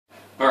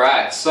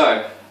Alright,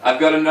 so I've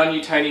got a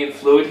non-Newtonian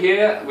fluid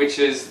here, which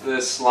is the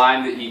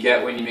slime that you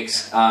get when you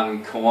mix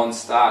corn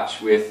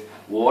starch with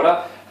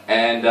water,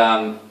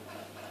 and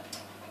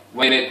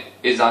when it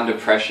is under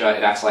pressure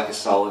it acts like a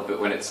solid, but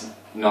when it's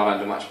not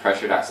under much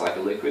pressure it acts like a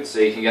liquid, so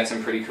you can get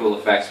some pretty cool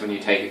effects when you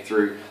take it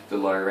through the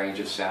low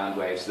range of sound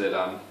waves that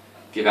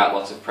give out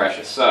lots of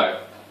pressure. So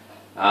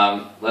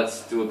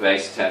let's do a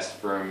bass test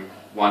from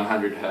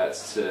 100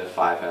 Hz to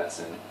 5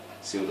 Hz and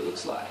see what it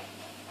looks like.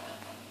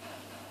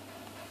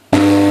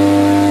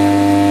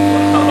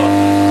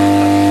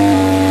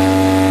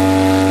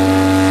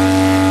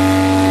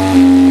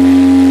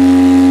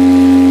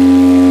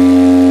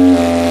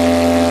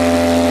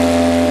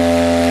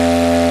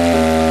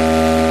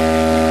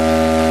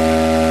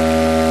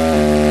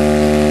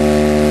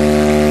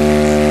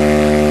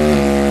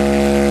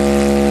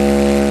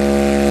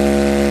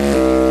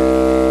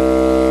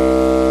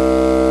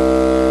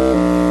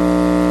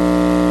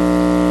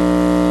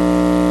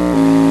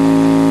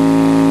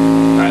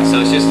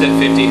 Just at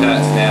 50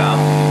 Hz now,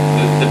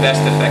 the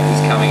best effect is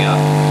coming up.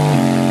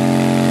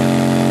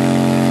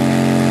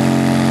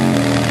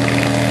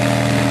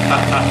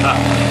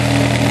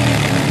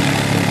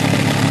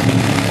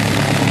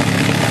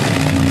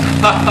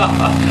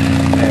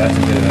 Yeah, that's a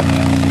bit of a...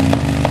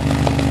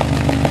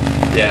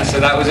 Yeah, so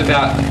that was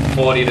about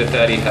 40 to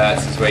 30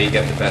 Hz is where you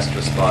get the best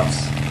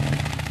response.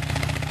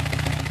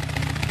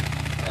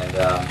 And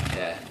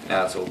yeah,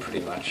 now it's all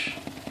pretty much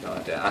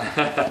going down.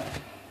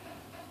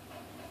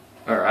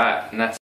 Alright, and that's